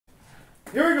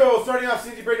Here we go, starting off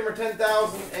CG break number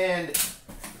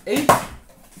 10,008.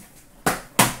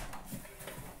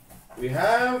 We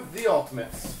have the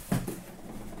Ultimates.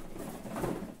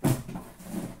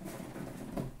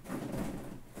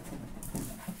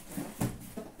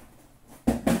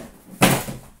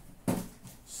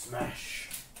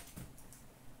 Smash.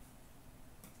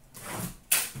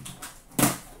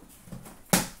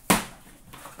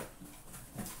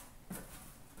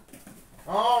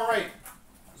 All right.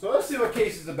 So let's see what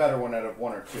case is the better one out of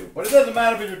one or two. But it doesn't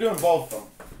matter if you're doing both of them.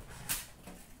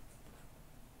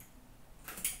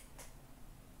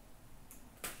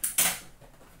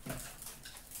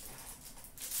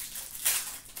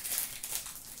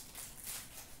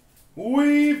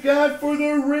 We've got for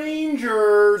the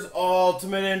Rangers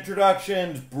Ultimate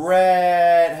Introductions,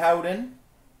 Brett Howden.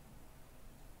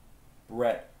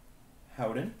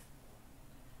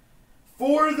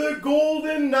 For the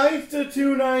Golden Knights to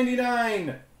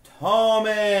 299,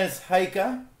 Thomas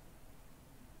Heika.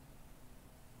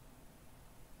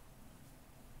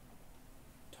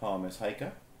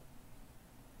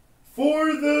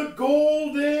 For the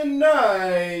Golden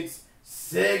Knights,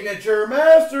 Signature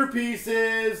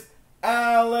Masterpieces,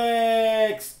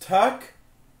 Alex Tuch.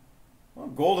 Well,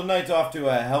 Golden Knights off to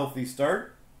a healthy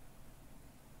start.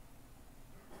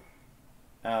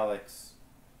 Alex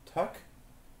Tuch.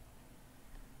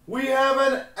 We have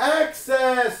an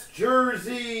access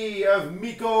jersey of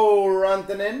Mikko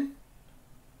Rantanen,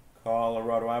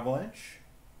 Colorado Avalanche.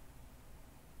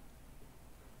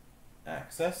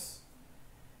 Access.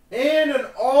 And an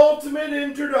Ultimate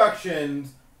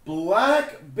Introductions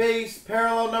black base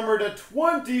parallel number to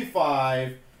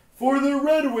 25 for the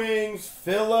Red Wings,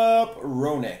 Philip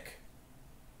Roenick.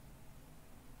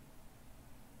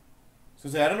 So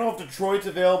I don't know if Detroit's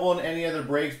available in any other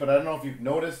breaks, but I don't know if you've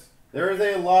noticed. There is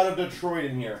a lot of Detroit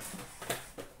in here.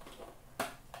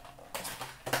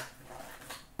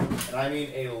 And I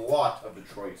mean a lot of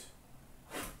Detroit.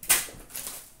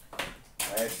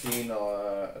 I have seen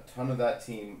a ton of that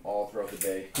team all throughout the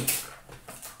day.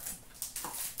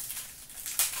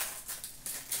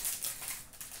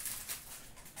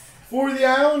 For the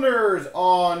Islanders,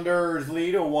 Anders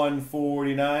Lee to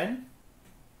 149.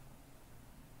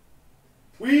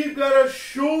 We've got a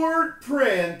short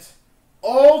print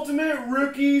Ultimate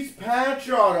Rookies patch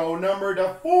auto number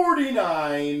to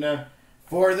 49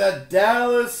 for the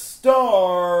Dallas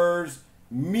Stars,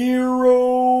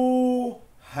 Miro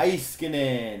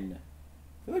Heiskanen. I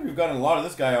feel like we've gotten a lot of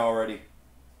this guy already.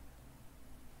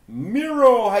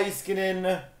 Miro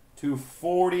Heiskanen to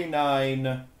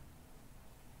 49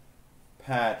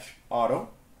 patch auto.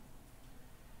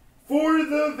 For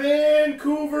the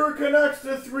Vancouver Canucks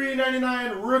to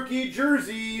 399 rookie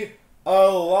jersey,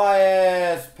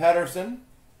 Elias Pettersson.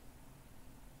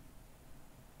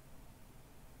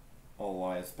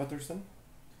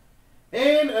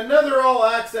 And another all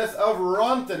access of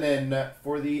Rantanen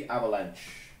for the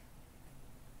Avalanche.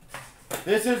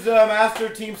 This is Master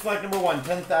Team Select number 1,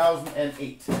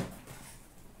 10,008.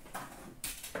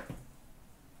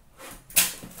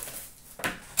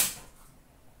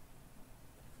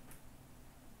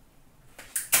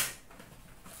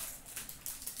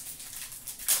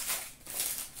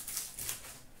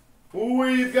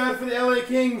 We've got for the LA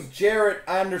Kings, Jarrett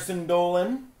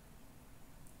Anderson-Dolan.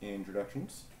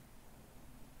 Introductions.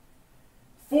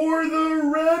 For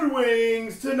the Red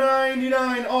Wings, to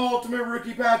 99, Ultimate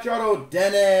Rookie Patch Auto,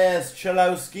 Dennis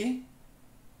Chalowski.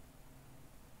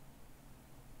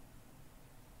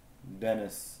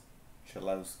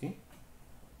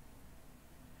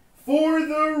 For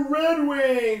the Red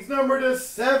Wings, number to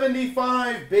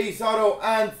 75, Base Auto,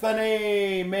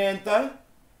 Anthony Mantha.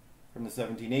 From the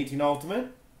 17-18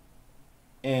 Ultimate,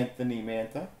 Anthony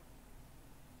Mantha.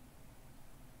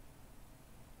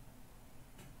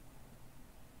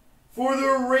 For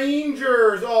the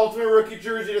Rangers, Ultimate Rookie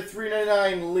Jersey to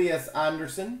 399, Lias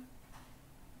Anderson.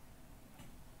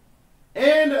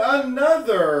 And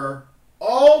another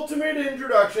Ultimate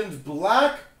Introductions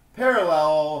black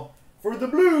parallel for the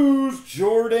Blues,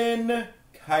 Jordan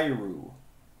Kyrou.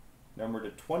 Number to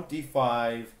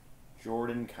 25,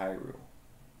 Jordan Kyrou.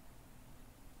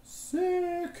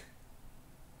 Sick.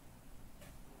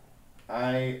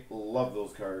 I love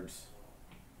those cards.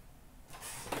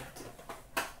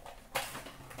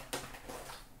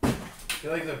 I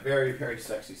feel like it's a very, very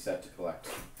sexy set to collect.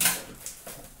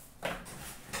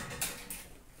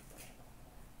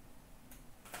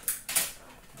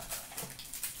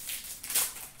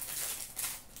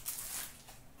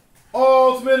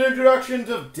 Ultimate Introductions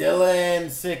of Dylan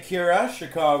Sikura,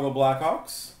 Chicago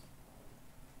Blackhawks.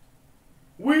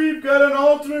 We've got an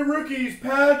Ultimate Rookies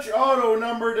patch auto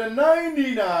number to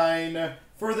 99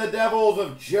 for the Devils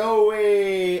of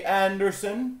Joey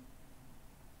Anderson.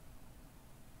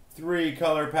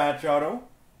 3-color patch auto,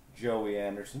 Joey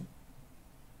Anderson.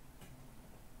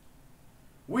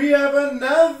 We have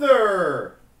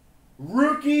another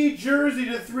rookie jersey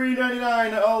to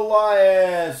 399,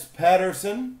 Elias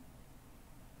Pettersson.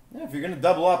 Yeah, if you're going to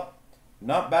double up,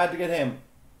 not bad to get him.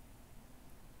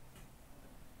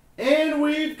 And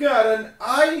we've got an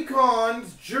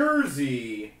Icons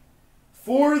jersey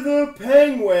for the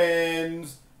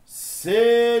Penguins,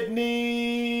 Sidney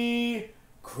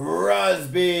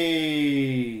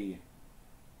Crosby.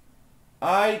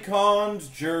 Icons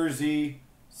jersey,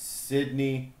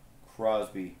 Sidney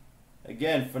Crosby.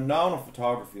 Again, phenomenal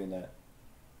photography in that.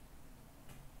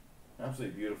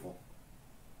 Absolutely beautiful.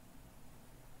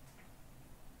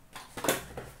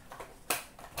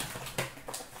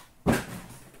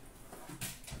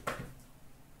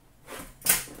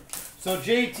 So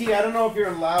JT, I don't know if you're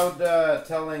allowed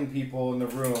telling people in the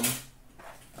room.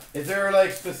 Is there like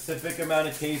specific amount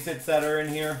of case hits that are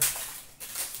in here?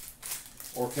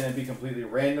 Or can it be completely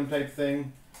random type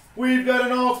thing? We've got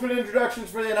an ultimate introductions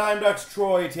for the Anaheim Ducks,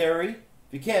 Troy Terry.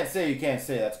 If you can't say, you can't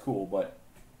say. That's cool, but...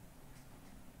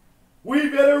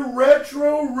 We've got a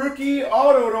retro rookie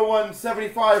auto to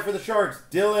 175 for the Sharks,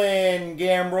 Dylan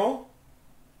Gambrell.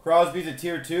 Crosby's a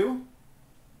tier 2.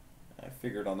 I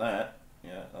figured on that.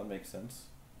 Yeah, that makes sense.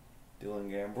 Dylan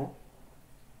Gambrell.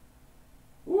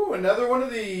 Ooh, another one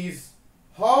of these.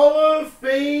 Hall of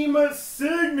Fame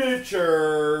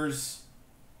signatures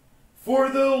for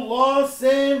the Los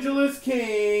Angeles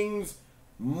Kings,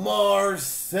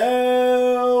 Marcel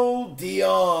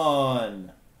Dionne.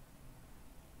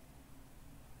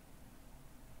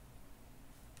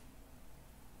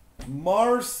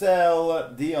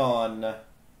 Marcel Dionne.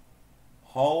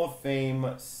 Hall of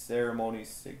Fame ceremony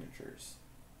signatures.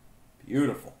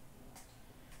 Beautiful.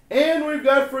 And we've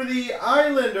got for the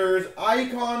Islanders,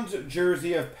 Icons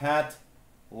jersey of Pat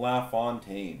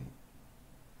LaFontaine.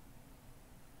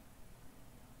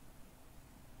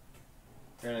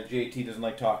 Granted, JT doesn't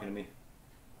like talking to me.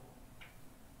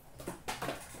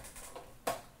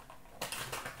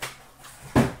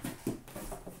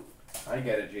 I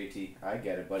get it, JT. I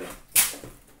get it, buddy.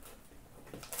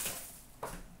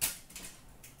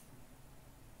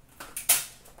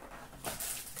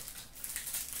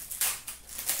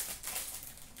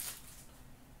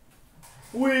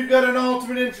 We've got an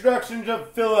ultimate introduction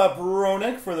of Philip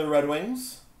Hronek for the Red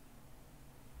Wings.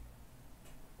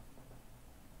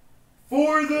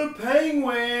 For the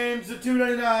Penguins, the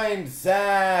 299,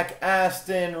 Zach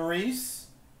Aston Reese.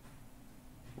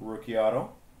 Rookie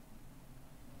auto.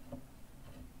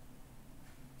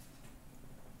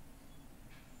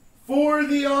 For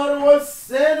the Ottawa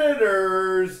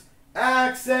Senators,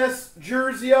 Access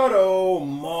jersey auto,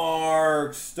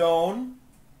 Mark Stone.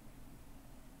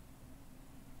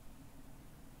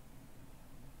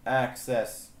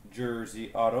 Access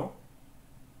jersey auto,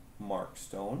 Mark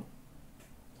Stone.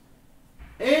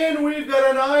 And we've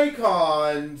got an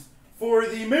Icons for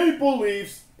the Maple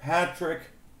Leafs, Patrick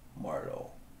Marleau.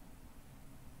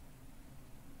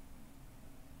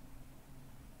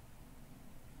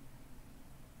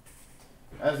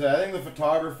 As I said, I think the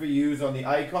photography used on the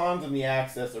Icons and the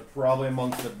Access are probably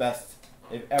amongst the best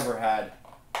they've ever had.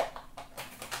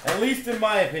 At least in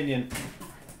my opinion.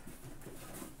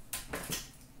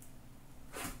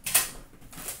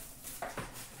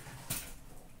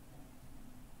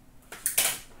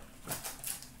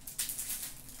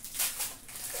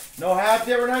 No half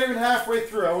yet. We're not even halfway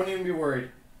through. I wouldn't even be worried.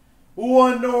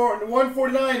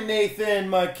 149, Nathan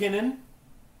McKinnon.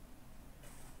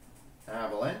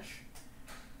 Avalanche.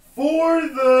 For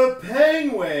the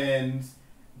Penguins,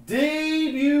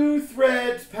 debut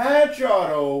threads patch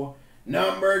auto,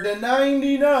 number to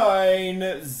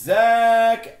 99,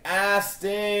 Zach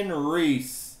Aston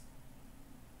Reese.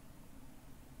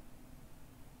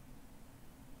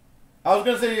 I was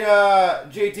going to say,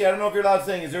 JT, I don't know if you're allowed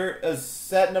saying, is there a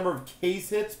set number of case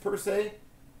hits per se?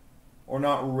 Or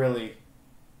not really?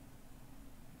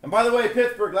 And by the way,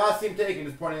 Pittsburgh, last team taken,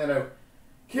 just pointing that out.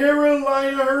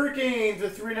 Carolina Hurricanes, a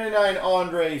 399,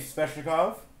 Andrei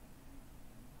Svechnikov.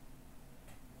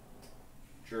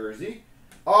 Jersey.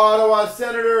 Ottawa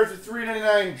Senators, a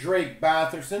 399, Drake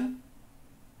Batherson.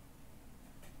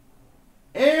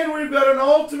 And we've got an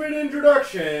ultimate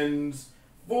introductions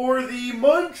for the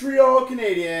Montreal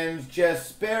Canadiens,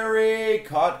 Jesperi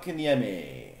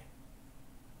Kotkaniemi.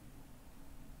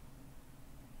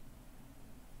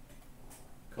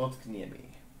 Kotkaniemi.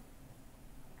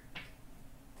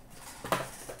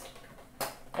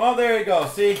 Well, there you go.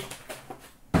 See,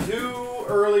 too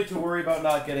early to worry about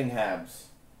not getting Habs.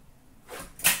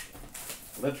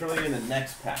 Literally in the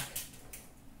next pack.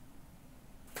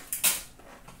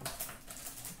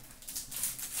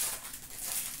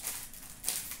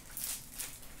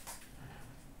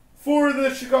 For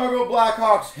the Chicago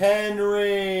Blackhawks,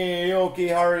 Henry Oki,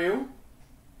 how are you?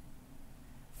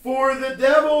 For the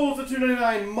Devils, the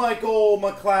 $2.99, Michael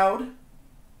McLeod.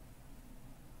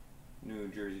 New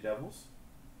Jersey Devils.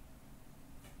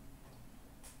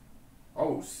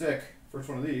 Oh, sick. First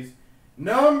one of these.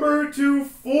 Number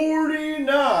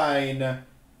 249,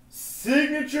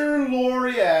 Signature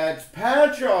Laureate,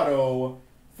 patch auto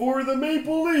for the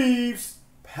Maple Leafs,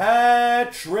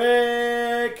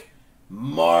 Patrick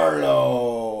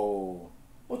Marleau.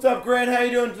 What's up, Grant? How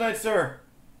you doing tonight, sir?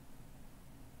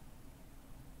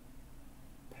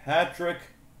 Patrick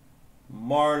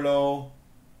Marleau,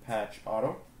 patch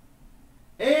auto.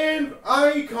 And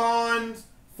icons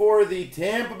for the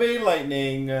Tampa Bay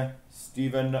Lightning,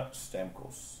 Steven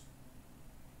Stamkos.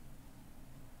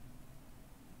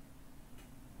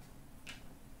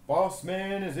 Boss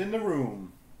man is in the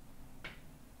room.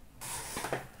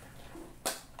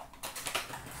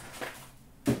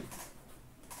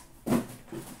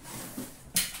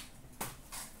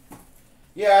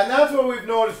 Yeah, and that's what we've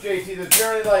noticed, JT. There's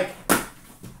generally like,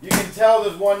 you can tell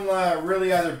there's one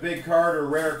really either big card or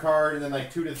rare card, and then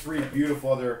like 2 to 3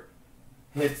 beautiful other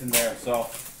hits in there. So,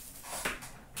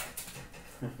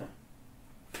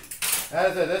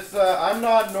 as I said, this I'm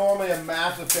not normally a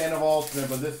massive fan of Ultimate,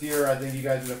 but this year I think you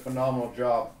guys did a phenomenal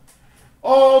job.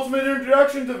 Ultimate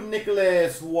introductions of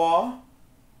Nicolas Waugh.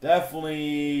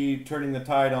 Definitely turning the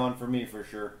tide on for me for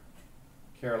sure.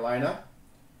 Carolina.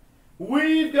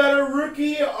 We've got a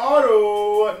rookie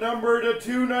auto, number to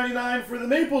 299 for the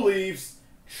Maple Leafs,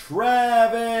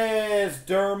 Travis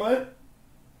Dermott.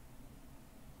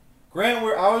 Grant,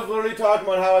 I was literally talking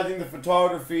about how I think the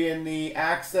photography and the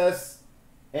access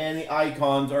and the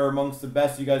icons are amongst the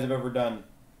best you guys have ever done.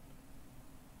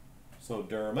 So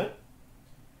Dermott.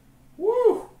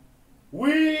 Woo!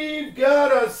 We've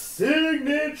got a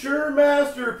signature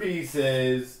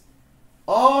masterpieces.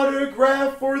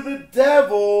 Autograph for the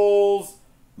Devils,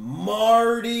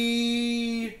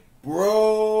 Marty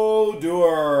Brodeur.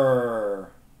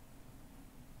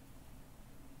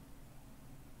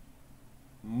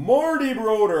 Marty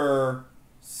Brodeur,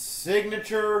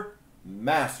 signature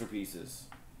masterpieces.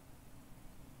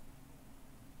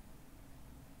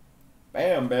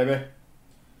 Bam, baby.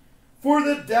 For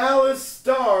the Dallas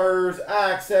Stars,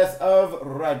 access of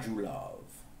Radulov.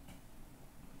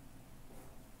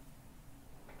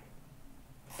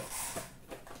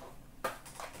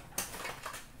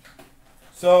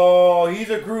 So, he's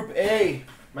a Group A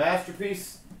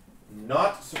masterpiece.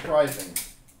 Not surprising.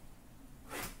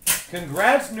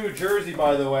 Congrats, New Jersey,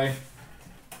 by the way.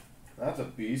 That's a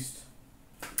beast.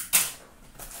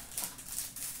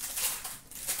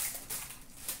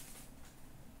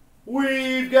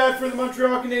 We've got for the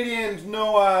Montreal Canadiens,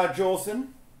 Noah Jolson.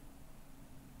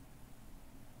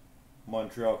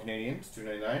 Montreal Canadiens,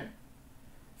 $2.99.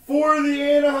 For the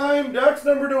Anaheim Ducks,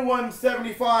 number to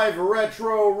 175,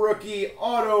 retro rookie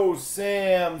auto,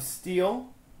 Sam Steele.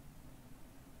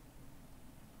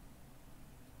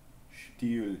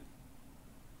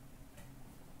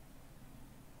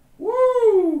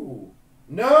 Woo!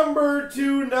 Number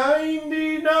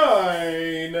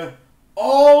 299,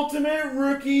 ultimate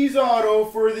rookies auto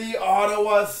for the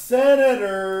Ottawa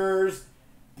Senators,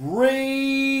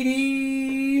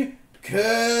 Brady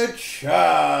Tkachuk.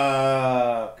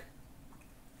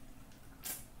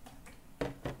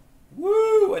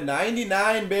 Woo! A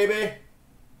 99, baby.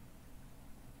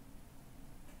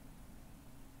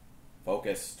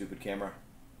 Focus, stupid camera.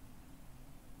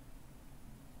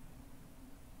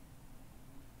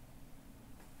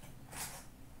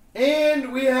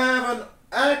 And we have an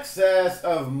access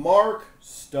of Mark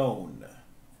Stone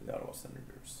for the Ottawa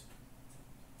Senators.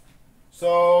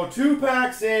 So 2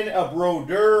 packs in, a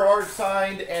Brodeur hard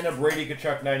signed and a Brady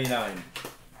Tkachuk 99.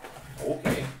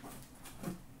 Okay.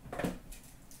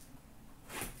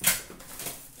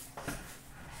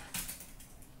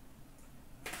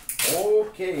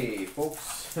 Okay,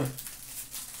 folks.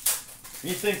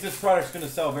 He thinks this product's going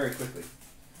to sell very quickly.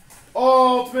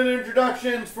 Ultimate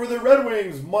introductions for the Red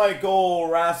Wings, Michael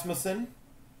Rasmussen.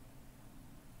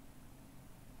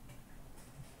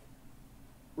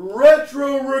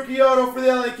 Retro rookie auto for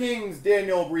the LA Kings,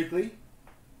 Daniel Breakley.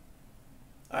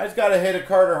 I just got to hit a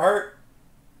Carter Hart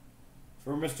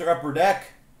for Mr. Upper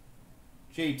Deck.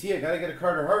 JT, I got to get a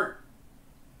Carter Hart.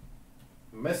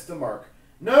 Missed the mark.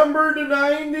 Number to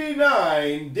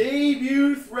 99,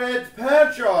 debut Threads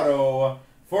patch auto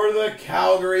For the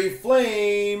Calgary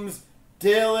Flames,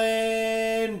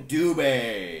 Dylan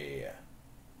Dubé.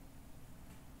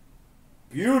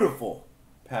 Beautiful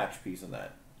patch piece on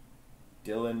that.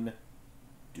 Dylan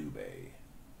Dubé.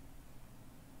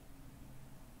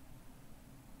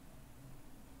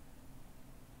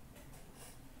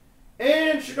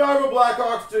 And Chicago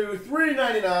Blackhawks to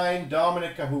 $3.99,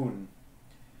 Dominic Cahoon.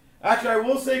 Actually, I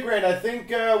will say, Grant, I think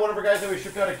one of our guys that we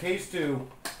shipped out a case to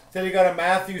said he got a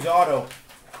Matthews auto.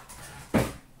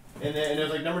 And it was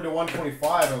like numbered to 125.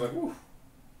 I was like, whew.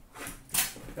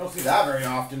 You don't see that very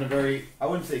often. A very, I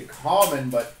wouldn't say common,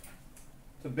 but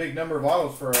it's a big number of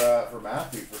autos for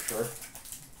Matthew for sure.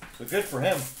 So good for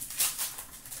him.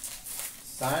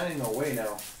 Signing away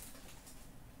now.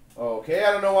 Okay,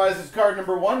 I don't know why this is card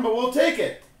number 1, but we'll take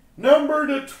it. Number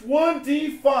to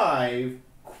 25,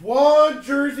 quad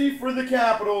jersey for the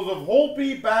Capitals of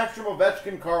Holtby, Backstrom,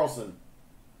 Ovechkin, Karlsson.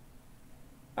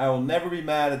 I will never be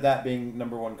mad at that being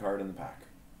number 1 card in the pack.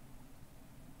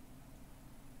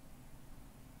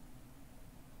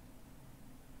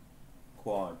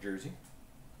 Quad jersey.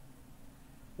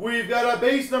 We've got a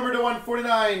base number to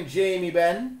 149, Jamie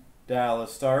Benn,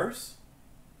 Dallas Stars.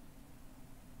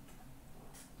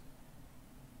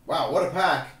 Wow, what a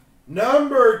pack.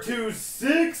 Number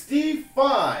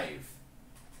 265,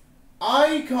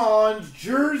 Icons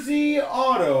jersey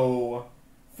auto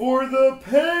for the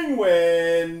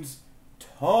Penguins,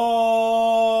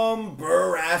 Tom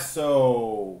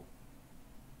Barrasso.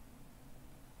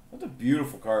 That's a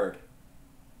beautiful card.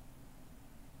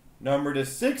 Number to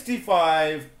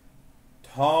 65,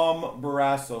 Tom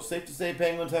Barrasso. Safe to say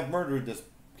Penguins have murdered this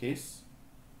case.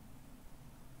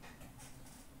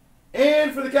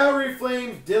 And for the Calgary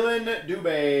Flames, Dylan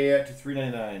Dubé to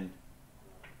 $3.99.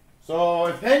 So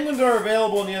if Penguins are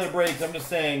available in the other breaks, I'm just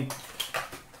saying.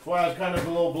 That's why I was kind of a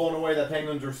little blown away that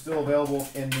Penguins are still available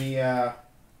in the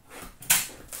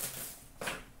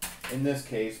in this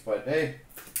case. But hey,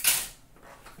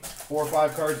 4 or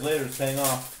 5 cards later, it's paying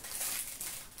off.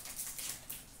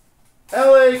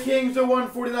 LA Kings to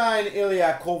 149,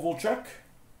 Ilya Kovalchuk.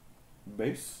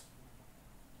 Base.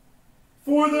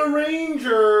 For the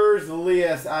Rangers,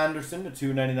 Elias Anderson to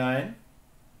 $2.99.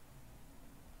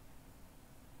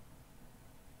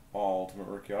 Ultimate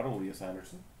Rookie Auto, Elias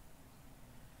Anderson.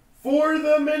 For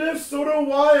the Minnesota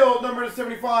Wild, number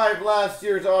 75, last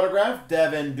year's autograph,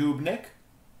 Devan Dubnyk.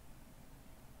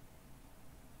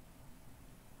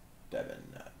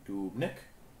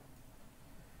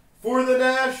 For the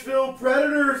Nashville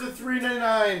Predators, a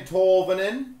 $3.99,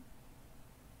 Tolvanen.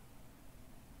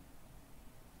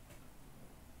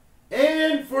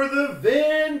 And for the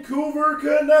Vancouver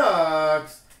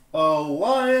Canucks,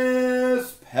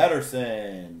 Elias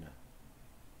Pettersson.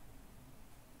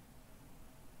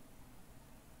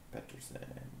 I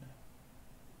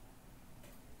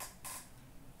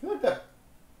feel like that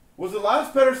was the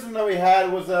last Pettersson that we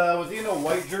had. Was he in a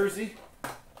white jersey?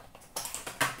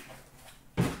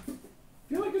 I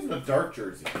feel like it's in a dark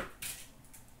jersey.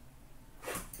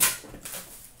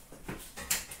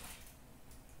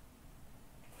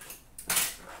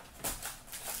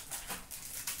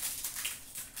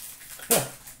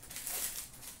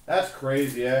 That's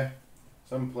crazy, eh?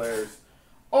 Some players.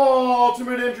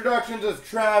 Ultimate introductions of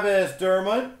Travis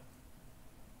Dermott.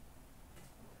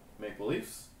 Maple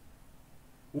Leafs.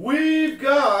 We've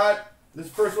got this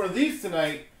first one of these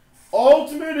tonight.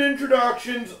 Ultimate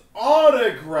introductions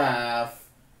autograph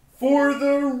for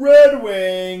the Red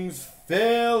Wings,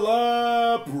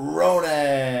 Philip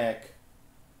Hronek.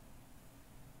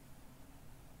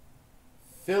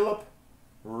 Philip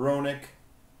Hronek.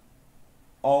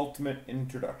 Ultimate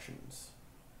introductions.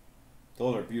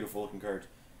 Those are beautiful looking cards.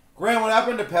 Grant, what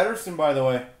happened to Pettersson, by the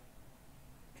way?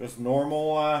 Just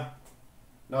normal,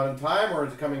 not in time, or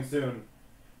is it coming soon?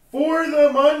 For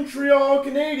the Montreal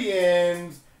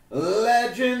Canadiens,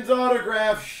 Legends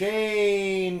autograph,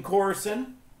 Shane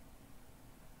Corson.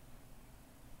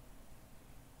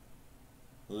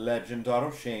 Legend auto,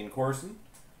 Shane Corson.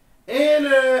 And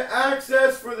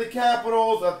access for the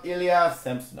Capitals of Ilya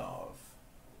Samsonov.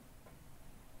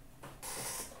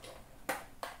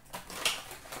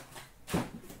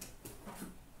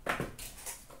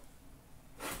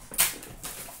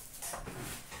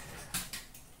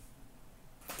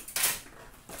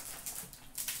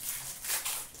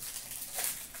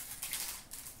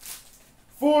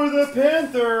 For the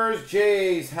Panthers,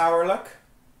 Jace Howerluck.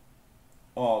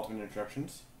 Ultimate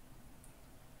instructions.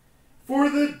 For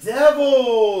the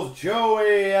Devils,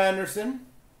 Joey Anderson.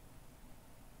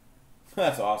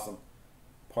 That's awesome.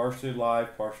 Partially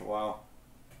live, partial wow.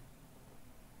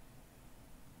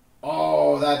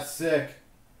 Oh, that's sick.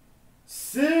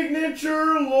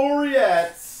 Signature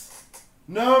Laureates,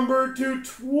 number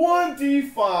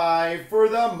 225 for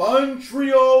the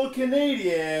Montreal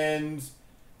Canadiens,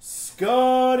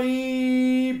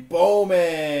 Scotty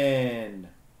Bowman.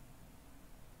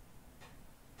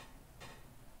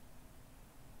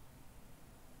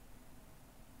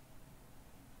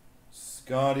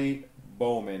 Scotty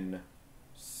Bowman,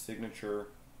 Signature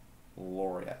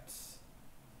Laureates.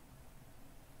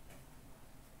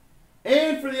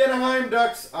 And for the Anaheim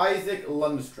Ducks, Isaac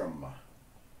Lundstrom.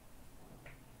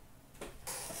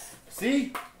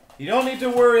 See? You don't need to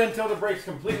worry until the break's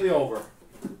completely over.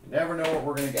 You never know what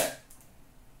we're going to get.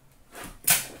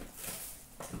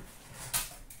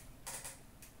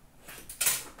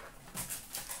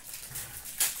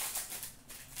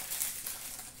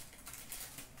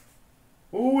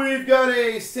 We've got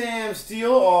a Sam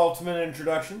Steele Ultimate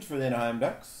Introductions for the Anaheim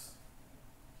Ducks.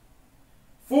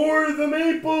 For the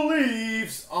Maple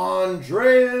Leafs,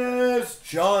 Andreas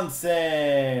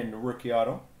Johnson, rookie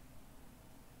auto.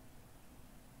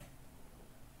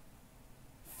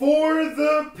 For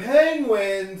the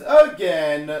Penguins,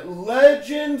 again,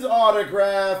 Legends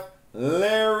autograph,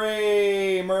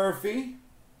 Larry Murphy.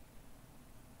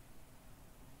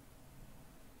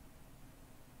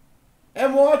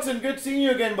 M. Watson, good seeing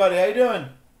you again, buddy. How you doing?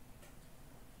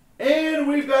 And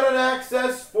we've got an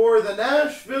access for the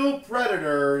Nashville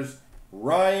Predators,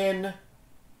 Ryan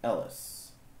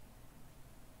Ellis.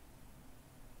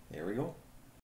 There we go.